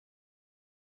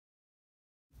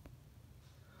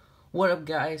What up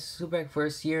guys, Super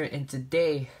First here, and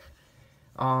today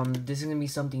this is gonna be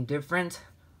something different.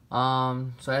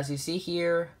 So as you see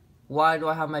here, why do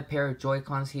I have my pair of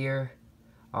Joy-Cons here?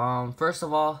 First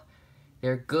of all,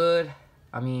 they're good.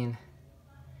 I mean,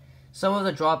 some of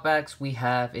the drawbacks we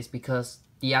have is because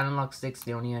the analog sticks,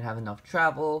 they don't even have enough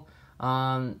travel.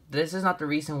 This is not the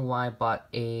reason why I bought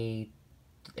a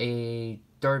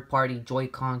third-party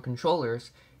Joy-Con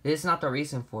controllers. This is not the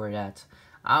reason for that.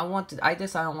 I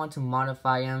decided I want to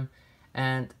modify them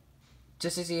and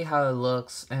just to see how it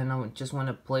looks, and I just want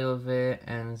to play with it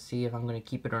and see if I'm going to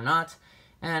keep it or not.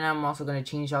 And I'm also going to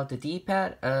change out the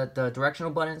D-pad, the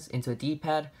directional buttons into a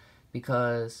D-pad,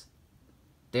 because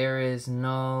there is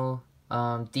no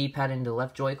D-pad in the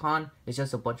left Joy-Con. It's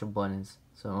just a bunch of buttons,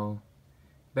 so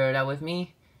bear that with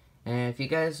me. And if you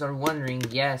guys are wondering,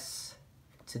 yes,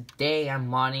 today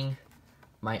I'm modding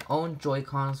my own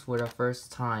Joy-Cons for the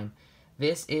first time.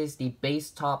 This is the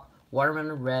BASSTOP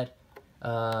Watermelon Red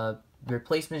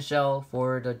replacement shell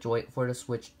for the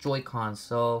Switch Joy-Cons.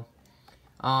 So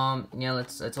yeah,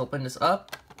 let's open this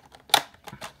up.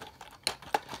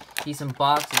 Decent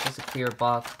box. It's just a clear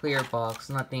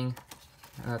box. Nothing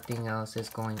else is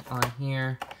going on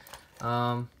here.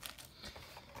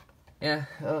 Yeah.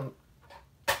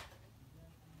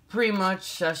 Pretty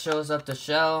much that shows up the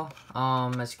shell.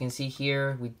 As you can see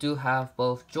here, we do have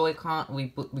both Joy-Con. We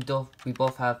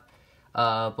both have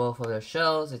both of their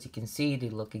shells. As you can see, they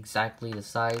look exactly the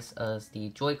size as the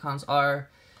Joy-Cons are.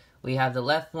 We have the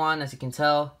left one. As you can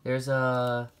tell, there's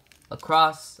a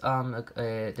cross.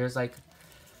 There's like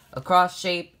a cross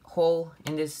shape hole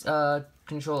in this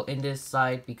control in this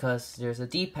side because there's a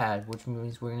D-pad, which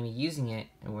means we're gonna be using it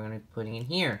and we're gonna be putting it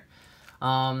here.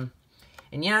 And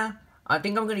yeah. I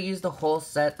think I'm gonna use the whole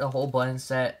set, the whole button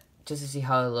set, just to see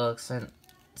how it looks and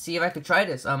see if I could try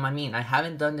this. I mean, I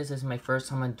haven't done this. This is my first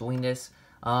time I'm doing this.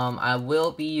 I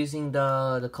will be using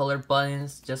the colored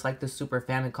buttons, just like the Super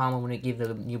Famicom. I'm gonna give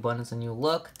the new buttons a new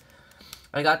look.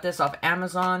 I got this off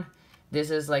Amazon.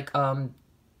 This is like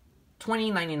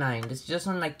 $20.99. This is just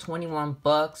on like 21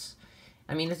 bucks.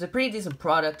 I mean, it's a pretty decent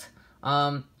product.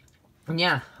 Yeah.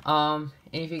 And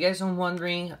if you guys are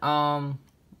wondering,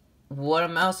 what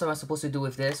else am I supposed to do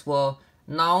with this? Well,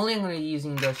 not only am I going to be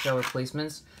using the shell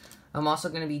replacements, I'm also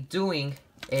going to be doing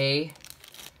a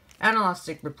analog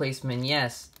stick replacement.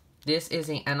 Yes, this is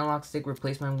an analog stick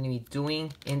replacement I'm going to be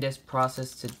doing in this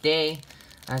process today.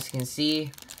 As you can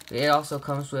see, it also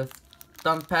comes with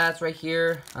thumb pads right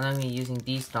here. And I'm going to be using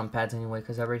these thumb pads anyway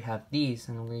because I already have these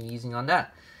and I'm going to be using on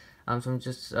that. So I'm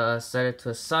just set it to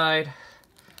the side.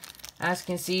 As you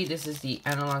can see, this is the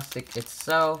analog stick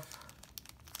itself.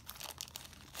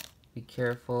 Be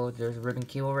careful, there's a ribbon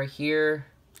cable right here.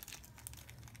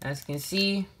 As you can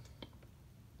see,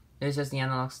 it's just the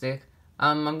analog stick.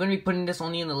 I'm going to be putting this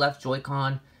only in the left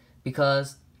Joy-Con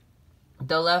because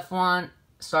the left one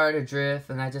started to drift,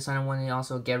 and I decided I wanted to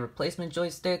also get replacement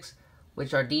joysticks,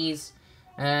 which are these.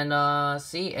 And yeah,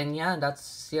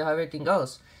 see how everything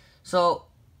goes. So,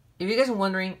 if you guys are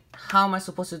wondering how am I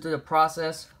supposed to do the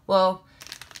process, well,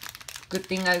 good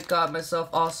thing I got myself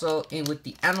also in with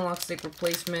the analog stick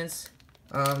replacements.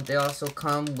 They also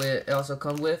come with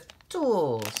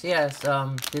tools. Yes,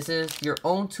 this is your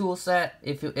own tool set.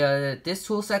 If you this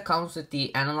tool set comes with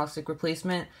the analog stick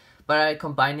replacement, but I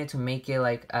combined it to make it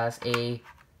like as a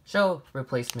shell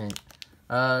replacement.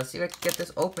 See if I can get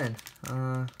this open.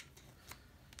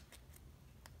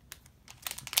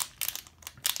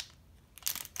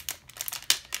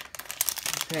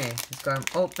 Okay, just got them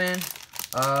open.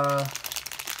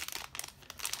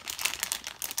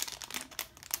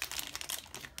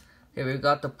 Okay, we've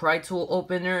got the pry tool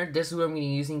opener. This is what I'm going to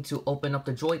be using to open up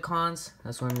the Joy-Cons.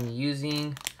 That's what I'm going to be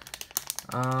using.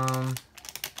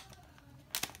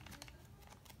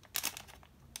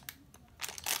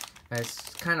 It's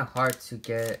kind of hard to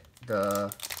get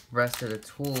the rest of the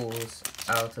tools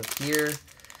out of here.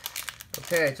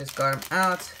 Okay, I just got them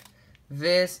out.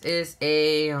 This is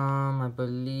a, I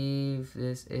believe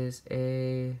this is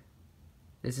a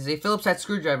Phillips head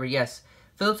screwdriver, yes.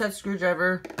 Phillips head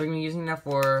screwdriver, we're going to be using that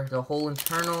for the whole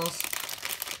internals.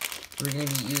 We're going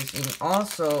to be using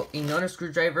also another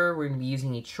screwdriver. We're going to be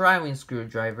using a tri-wing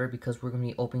screwdriver because we're going to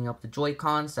be opening up the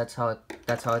Joy-Cons. That's how it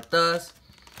does.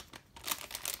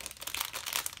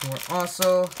 We're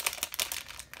also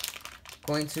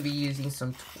going to be using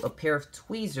a pair of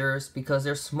tweezers because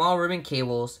they're small ribbon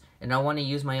cables and I want to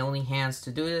use my only hands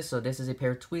to do this. So this is a pair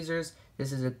of tweezers.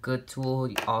 This is a good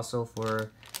tool also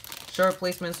for shell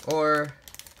replacements or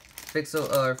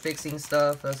fixing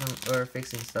stuff,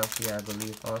 yeah, I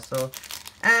believe also.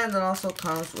 And it also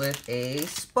comes with a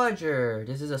spudger.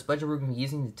 This is a spudger we're going to be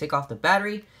using to take off the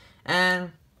battery.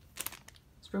 And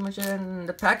that's pretty much it in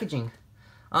the packaging.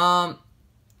 I'm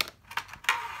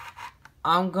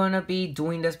gonna be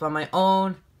doing this by my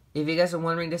own. If you guys are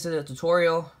wondering, this is a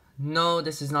tutorial. No,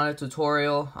 this is not a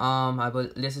tutorial.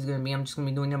 This is I'm just gonna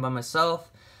be doing it by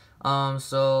myself.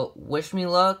 So wish me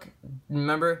luck.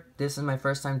 Remember, this is my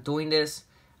first time doing this.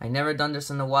 I never done this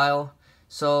in a while.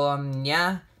 So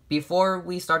yeah. Before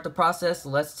we start the process,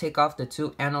 let's take off the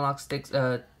two analog sticks.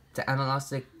 The analog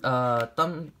stick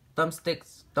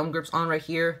thumb grips on right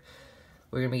here.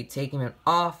 We're gonna be taking it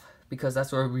off because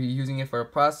that's where we're using it for a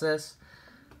process.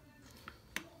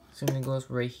 So it goes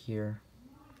right here.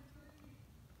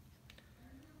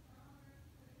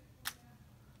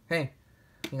 Okay,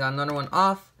 we got another one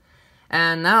off,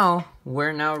 and now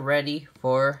we're ready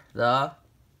for the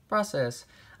process.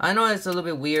 I know it's a little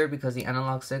bit weird because the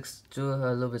analog sticks do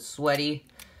a little bit sweaty,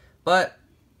 but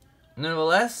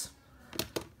nevertheless,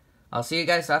 I'll see you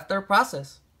guys after the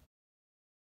process.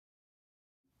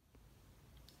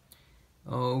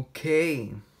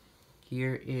 Okay,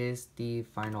 here is the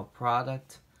final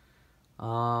product.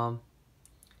 You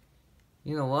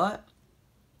know what?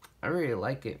 I really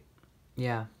like it.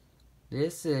 Yeah,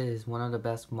 this is one of the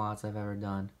best mods I've ever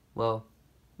done. Well,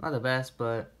 not the best,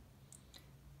 but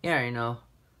yeah, you know.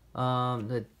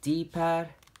 The D-pad,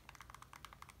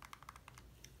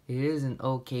 it is an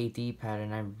okay D-pad,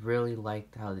 and I really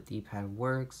liked how the D-pad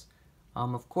works.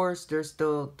 Of course, there's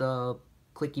still the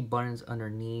clicky buttons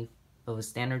underneath of a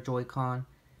standard Joy-Con,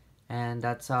 and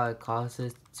that's how it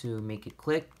causes to make it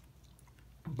click.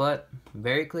 But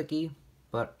very clicky,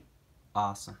 but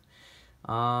awesome.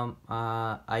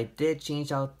 I did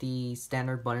change out the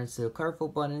standard buttons to colorful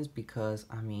buttons because,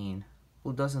 I mean,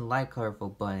 who doesn't like colorful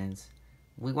buttons?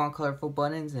 We want colorful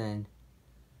buttons, and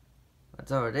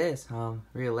that's all it is.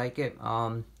 Really like it.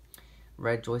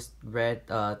 Red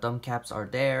thumb caps are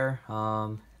there.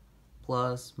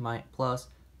 Plus,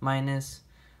 minus,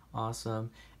 awesome.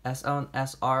 SL and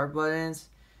SR buttons,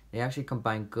 they actually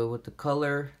combine good with the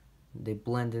color. They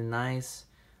blend in nice.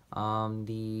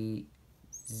 The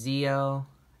ZL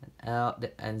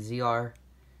and ZR,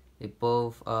 they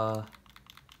both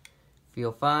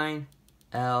feel fine.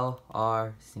 L,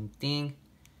 R, same thing.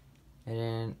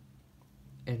 And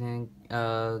then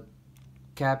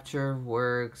capture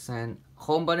works, and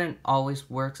home button always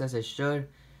works as it should.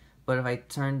 But if I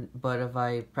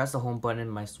press the home button,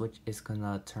 my switch is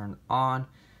gonna turn on.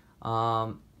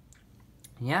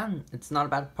 Yeah, it's not a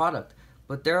bad product,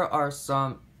 but there are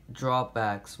some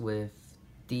drawbacks with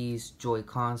these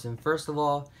Joy-Cons. And first of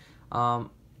all,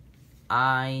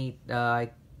 I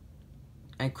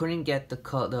couldn't get the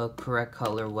correct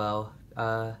color well.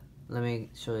 Let me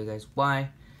show you guys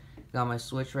why. Got my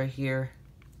switch right here.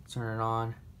 Turn it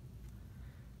on.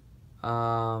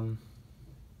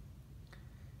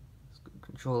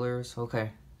 Controllers.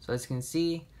 Okay. So as you can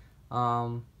see,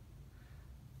 oh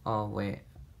wait.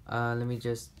 Let me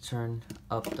just turn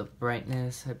up the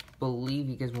brightness. I believe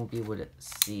you guys won't be able to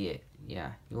see it.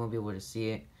 Yeah, you won't be able to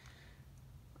see it.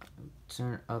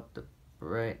 Turn up the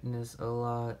brightness a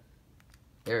lot.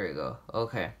 There we go.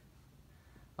 Okay.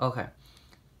 Okay.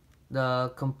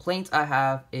 The complaint I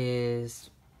have is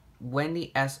when the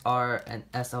SR and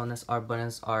SL and SR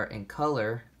buttons are in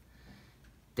color,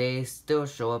 they still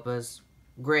show up as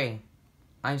gray.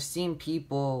 I've seen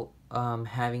people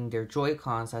having their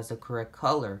Joy-Cons as the correct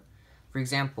color. For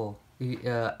example,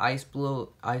 ice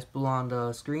blue on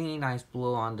the screen, ice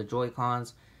blue on the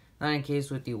Joy-Cons. Not in case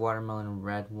with the watermelon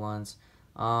red ones.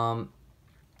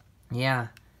 Yeah.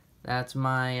 That's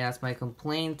my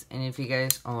complaint. And if you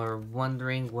guys are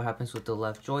wondering what happens with the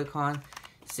left Joy-Con,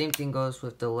 same thing goes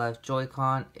with the left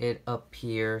Joy-Con. It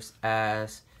appears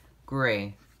as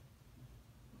gray.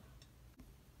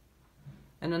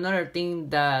 And another thing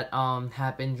that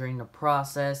happened during the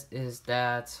process is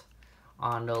that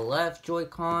on the left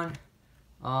Joy-Con,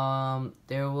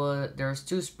 there's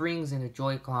two springs in the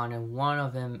Joy-Con, and one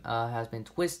of them has been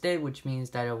twisted, which means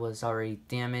that it was already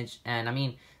damaged. And I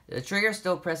mean, the trigger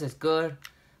still presses good,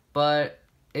 but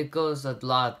it goes a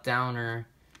lot downer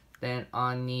than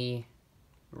on the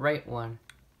right one.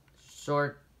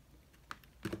 Short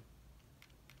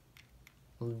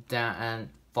down and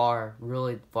far,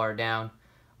 really far down.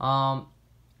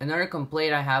 Another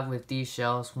complaint I have with these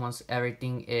shells, once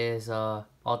everything is all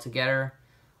together,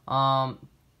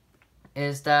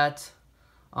 is that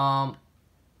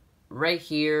right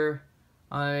here,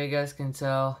 you guys can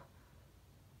tell,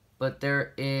 but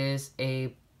there is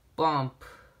a bump.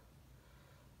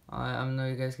 I don't know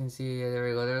if you guys can see. Yeah, there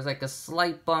we go. There's like a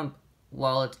slight bump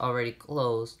while it's already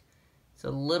closed. It's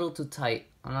a little too tight.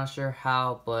 I'm not sure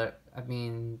how, but I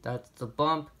mean, that's the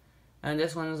bump. And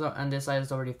this one is on this side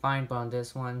is already fine, but on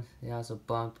this one it has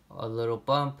a little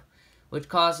bump, which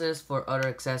causes for other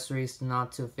accessories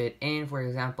not to fit in. For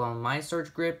example, on my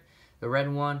surge grip, the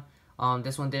red one,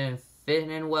 this one didn't fit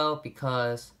in well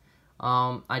because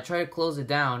I tried to close it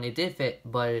down. It did fit,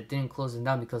 but it didn't close it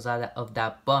down because of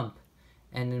that bump,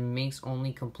 and it makes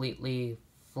only completely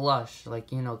flush,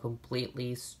 like, you know,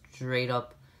 completely straight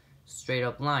up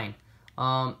line.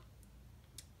 But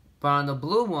on the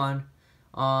blue one,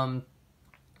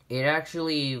 it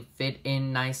actually fit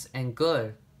in nice and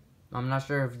good. I'm not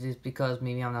sure if it's because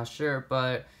maybe I'm not sure,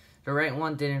 but the right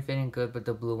one didn't fit in good, but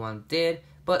the blue one did.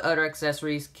 But other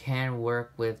accessories can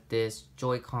work with this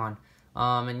Joy-Con.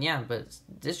 And yeah, but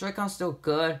this Joy-Con's still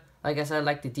good. Like I said, I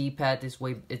like the D-pad. It's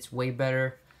way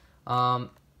better. Yeah,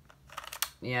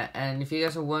 and if you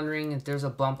guys are wondering if there's a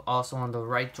bump also on the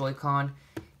right Joy-Con,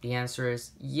 the answer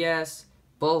is yes.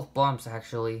 Both bumps,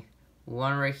 actually.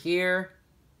 One right here.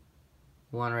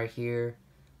 One right here.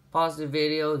 Pause the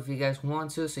video if you guys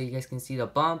want to, so you guys can see the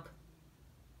bump.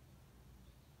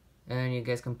 And you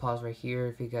guys can pause right here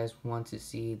if you guys want to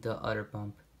see the other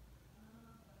bump.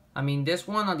 I mean, this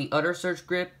one on the other surge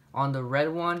grip, on the red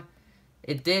one,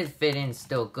 it did fit in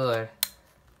still good.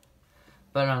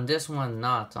 But on this one,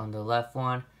 not on the left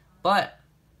one. But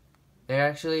it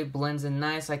actually blends in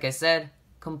nice. Like I said,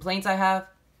 complaints I have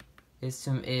is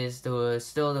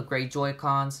still the gray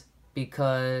Joy-Cons,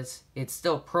 because it's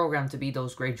still programmed to be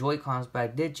those gray Joy-Cons, but I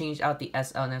did change out the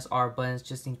S, L, and R buttons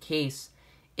just in case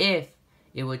if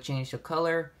it would change the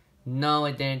color. No,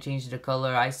 it didn't change the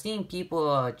color. I've seen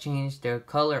people change their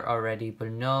color already,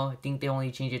 but no, I think they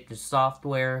only changed it to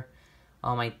software.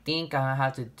 I think I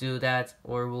have to do that,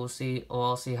 or we'll see. Or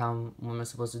I'll see what I'm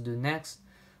supposed to do next.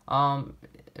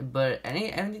 But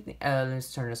anything.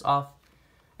 Let's turn this off.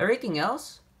 Everything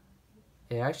else,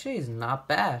 it actually is not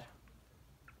bad.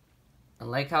 I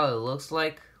like how it looks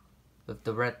like with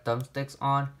the red thumbsticks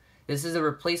on. This is a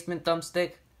replacement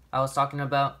thumbstick I was talking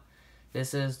about.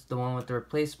 This is the one with the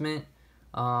replacement.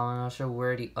 I'm not sure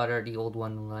where the old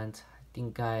one went. I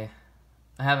think I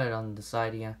have it on the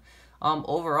side, yeah.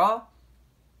 Overall,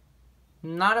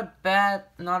 not a bad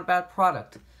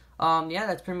product. Yeah,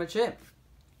 that's pretty much it.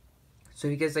 So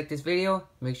if you guys like this video,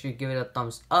 make sure you give it a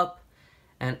thumbs up.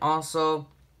 And also,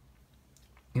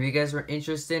 if you guys were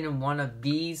interested in one of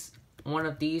these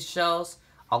shells,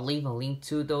 I'll leave a link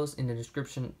to those in the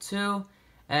description too.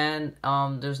 And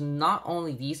there's not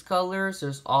only these colors,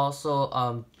 there's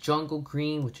also jungle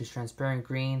green, which is transparent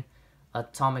green,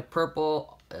 atomic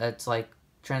purple, it's like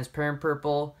transparent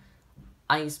purple,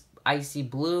 icy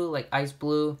blue, like ice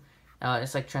blue,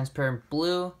 it's like transparent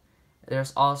blue.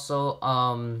 There's also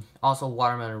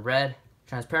watermelon red,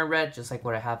 transparent red, just like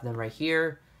what I have them right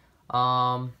here.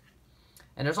 And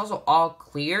there's also all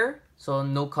clear. So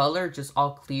no color, just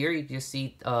all clear. You just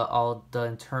see all the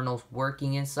internals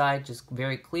working inside just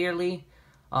very clearly.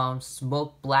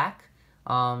 Smoke black.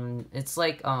 It's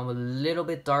like a little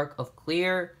bit dark of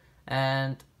clear.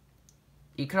 And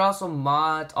you could also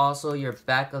mod your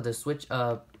back of the switch,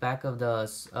 back of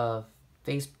the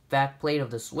face back plate of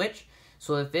the switch.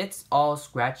 So if it's all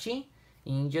scratchy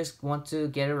and you just want to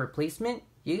get a replacement,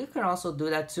 you can also do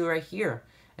that too right here.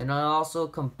 And it also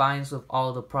combines with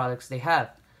all the products they have.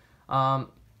 And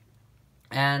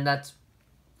that's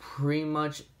pretty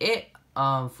much it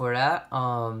for that.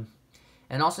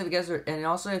 And also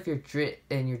if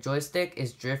your joystick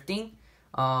is drifting,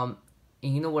 and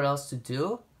you know what else to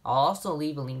do, I'll also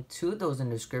leave a link to those in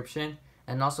the description.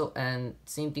 And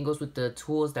same thing goes with the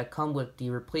tools that come with the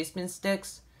replacement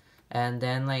sticks. And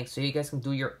then so you guys can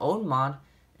do your own mod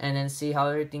and then see how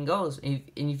everything goes.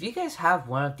 If you guys have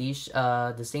one of these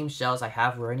the same shells I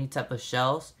have, or any type of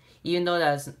shells, even though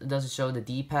that doesn't show the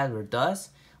D-pad or does,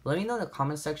 let me know in the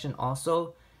comment section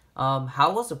also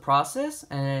how was the process,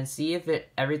 and then see if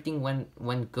everything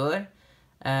went good.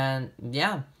 And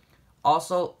yeah,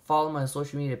 also follow my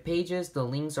social media pages. The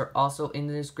links are also in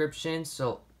the description.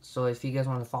 So if you guys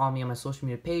want to follow me on my social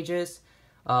media pages,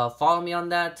 follow me on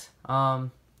that.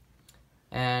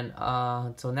 And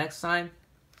until next time,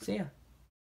 see ya.